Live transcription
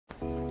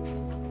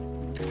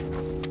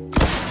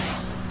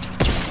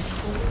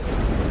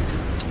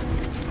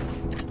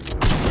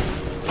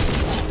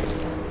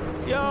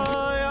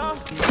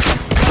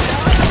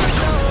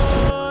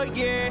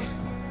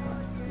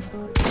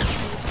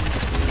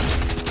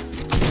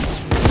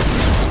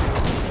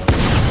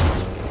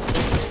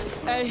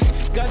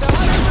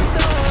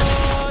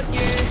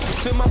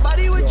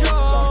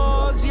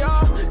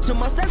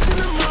steps in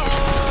the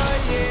mud,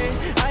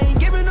 yeah. I ain't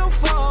giving no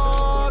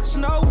fucks,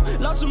 no.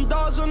 Lost some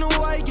dogs on the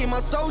way, gave my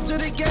soul to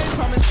the game.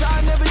 Promise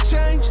I never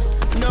change,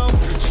 no.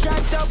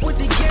 Strapped up with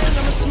the gang,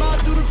 I'ma smile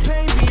through the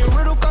pain. Being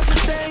riddle costs a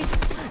thing,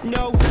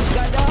 no.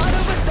 Got the heart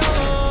of a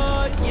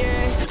thug,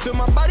 yeah. Fill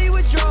my body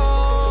with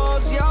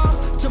drugs, y'all.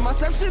 Took my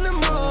steps in the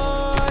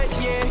mud,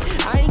 yeah.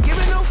 I ain't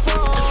giving no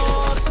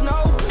fucks, no.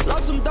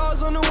 Lost some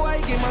dogs on the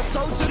way, gave my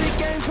soul to the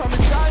game.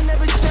 Promise I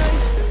never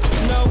change,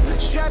 no.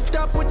 Strapped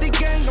up with the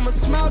gang, I'ma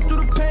smile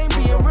through the pain.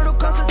 Being riddle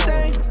costs a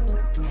thing.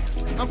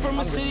 I'm from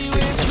a city where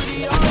it's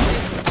pretty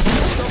hard.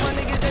 So my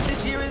niggas that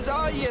this year is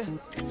all year.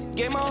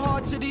 Gave my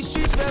heart to these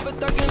streets, forever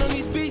thugging on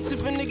these beats.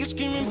 If a nigga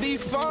screaming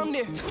beef, I'm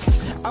there.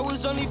 I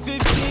was only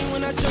 15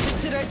 when I jumped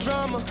into that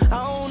drama.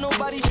 I don't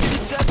nobody shit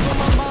except for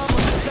my mama.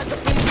 Stuck up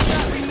in the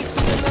trap,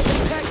 remixing another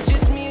pack.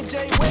 Just me and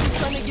Jay Wade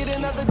trying to get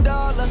another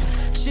dollar.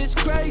 Shit's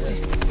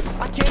crazy.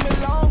 I came a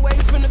long way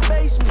from the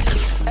basement.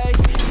 Ay,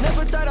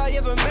 never thought I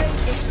ever make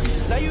it.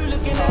 Now you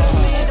looking at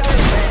 $1 million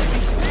baby.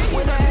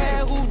 When I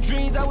had hoop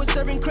dreams, I was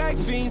serving crack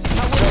fiends.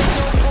 I was a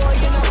young boy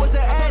and I was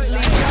an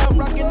athlete. Now I'm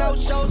rocking out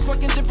shows,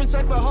 fucking different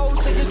type of hoes,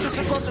 taking trips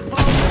across the globe.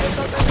 Never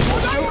thought that this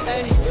was true.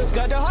 Ay,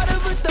 got the heart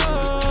of a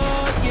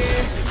thug,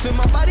 yeah. Fill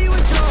my body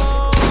with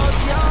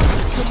drugs,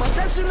 yeah. Took my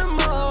steps in the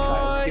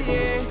mud,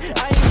 yeah.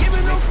 I ain't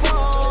giving no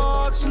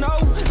fucks, no.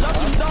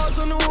 Lost some dogs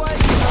on the way,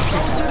 my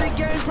soul to the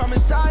game.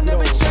 Promise I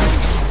never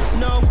change,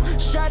 no.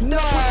 Strapped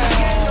up with the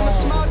gang, I'ma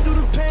smile through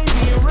the pain.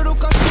 Being riddle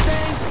costs a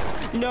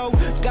thing, no.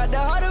 Got the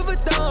heart of a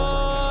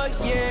thug,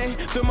 yeah.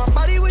 Fill my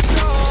body with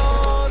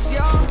drugs,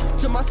 yeah.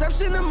 Took my steps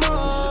in the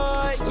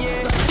mud,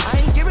 yeah. I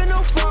ain't giving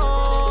no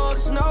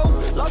fucks, no.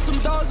 Lost some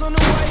dogs on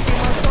the way,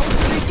 gave my soul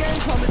to the game.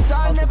 Promise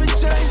I never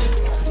change,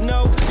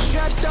 no.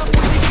 Strapped up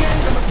with the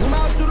gang, I'ma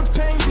smile through the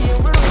pain.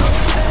 Being riddle costs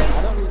a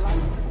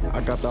thing. I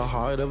got the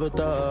heart of a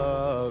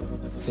thug.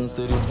 Some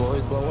city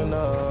boys blowing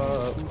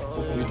up.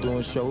 We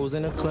doing shows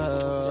in the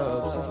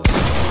clubs.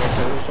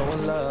 Okay, we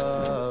showing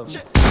love. We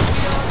on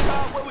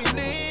top where we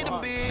need to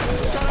be.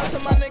 Shout out to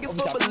my niggas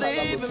for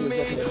believing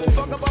me.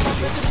 Fuck up all my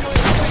bitches, you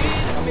ain't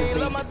feeding me.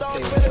 Love my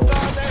dogs, pray to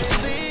God they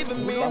ain't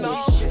leaving me.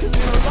 No, cause it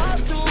don't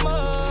cost too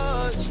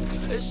much.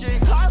 This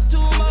shit costs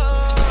too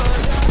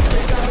much.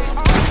 They got me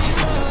on these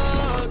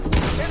drugs,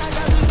 and I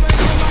got this drink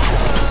in my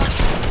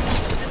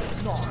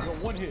cup. No, yo,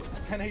 1 hit,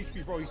 10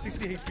 HP, bro. He's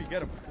 60 HP.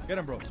 Get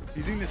him, bro.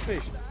 He's in this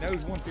fish. Now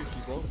he's 150,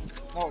 bro.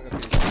 Oh, okay.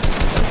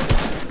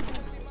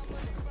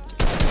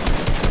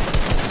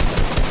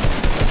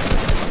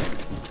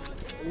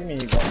 What do you mean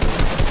you got me?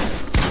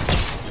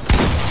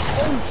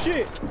 Oh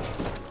shit!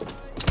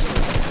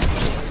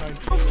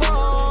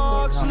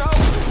 Fucks, no.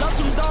 Lost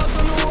some dogs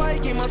on the way,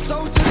 gave my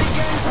soul to the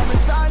game.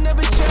 Promise I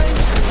never change,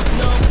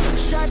 no.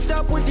 Strapped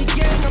up with the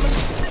gang, I'ma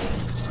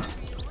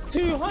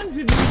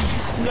 200!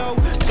 no.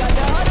 Got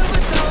the heart of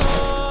a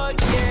thug,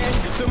 yeah.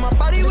 Fill my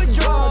body with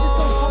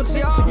drugs,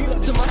 yeah.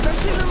 Took my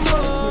steps in the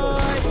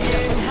mud,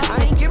 yeah.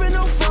 I ain't giving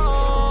no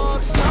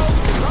fucks, no.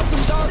 Lost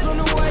some dogs on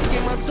the way,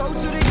 gave my soul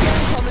to the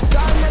game. Promise I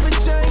never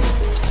change,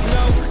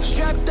 no.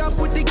 Strapped up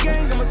with the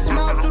gang, I'ma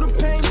smile through the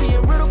pain.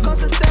 Being riddle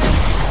costs a thing.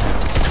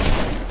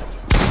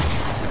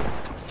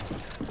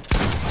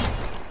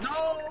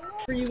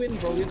 You win,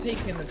 bro. You're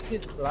taking the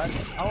piss, blood.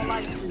 I don't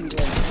like you,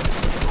 bro.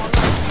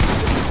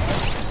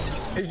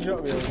 He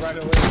shot me right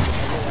away.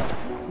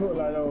 Look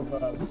like that,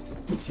 man.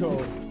 Yo.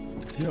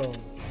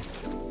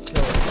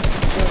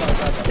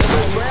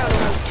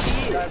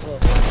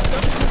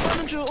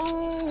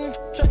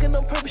 Tracking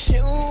on purpose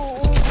shit,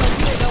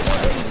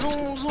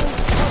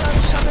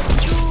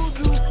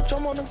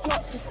 jump on them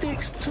clocks and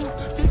sticks too.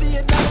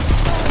 $50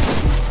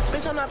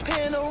 bitch, I'm not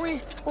paying no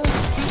rent. You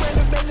ain't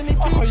the best in the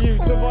Oh, bitch. you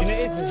the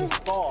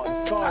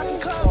I can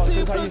call P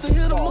plus to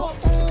hit them up.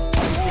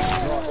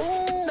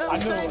 Never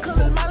same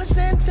color as Miley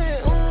Santin.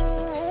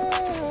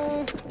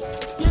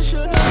 You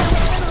should know.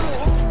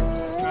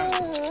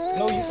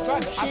 No, you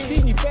can't. I've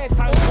seen you bad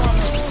times to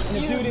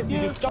do this. You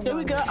just jump. Yeah,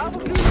 we got all the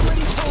people where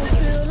these phones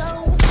still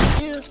on.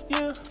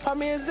 Yeah. Pop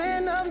me a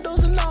Zen, I'm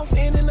dozing off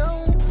in and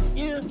on.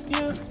 Yeah,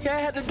 I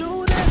had to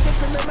do that just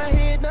to let my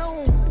head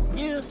down.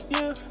 Yeah,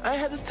 I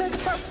had to take a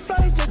private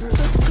flight just to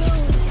go.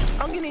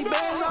 I'm getting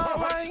bags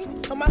alright.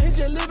 I'm out here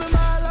just living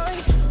my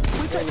life.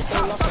 We take the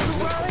tops off the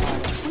ride.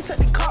 We take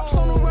the cops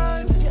on the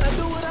ride. Yeah, I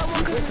do what I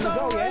want cause it's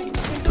alright.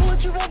 You do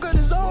what you want cause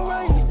it's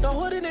alright. The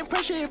hood and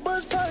pressure it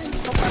buzz pipe. I'm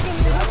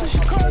fucking it up till she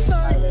cross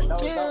out.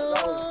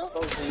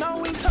 Yeah, now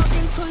we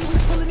talking to you, we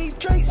pulling these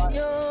drakes,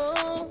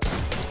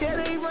 yeah,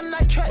 they run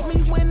like track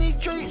me when these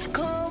drakes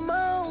come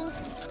out.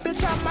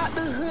 Bitch, I'm out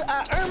the hood,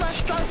 I earn my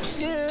stripes,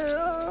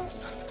 yeah.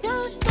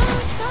 Don't you come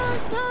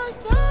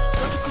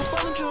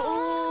on you,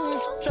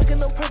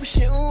 tracking on purpose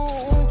shit,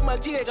 my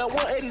G, I got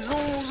 180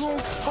 zoom.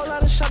 Whole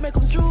lot of shot make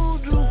them drool.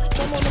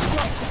 Jump on the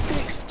blocks and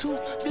sticks too.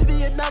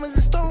 $50 diamonds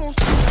and stones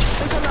too.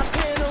 Bitch, I'm not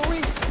paying no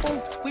rent,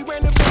 we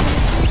ran the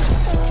business.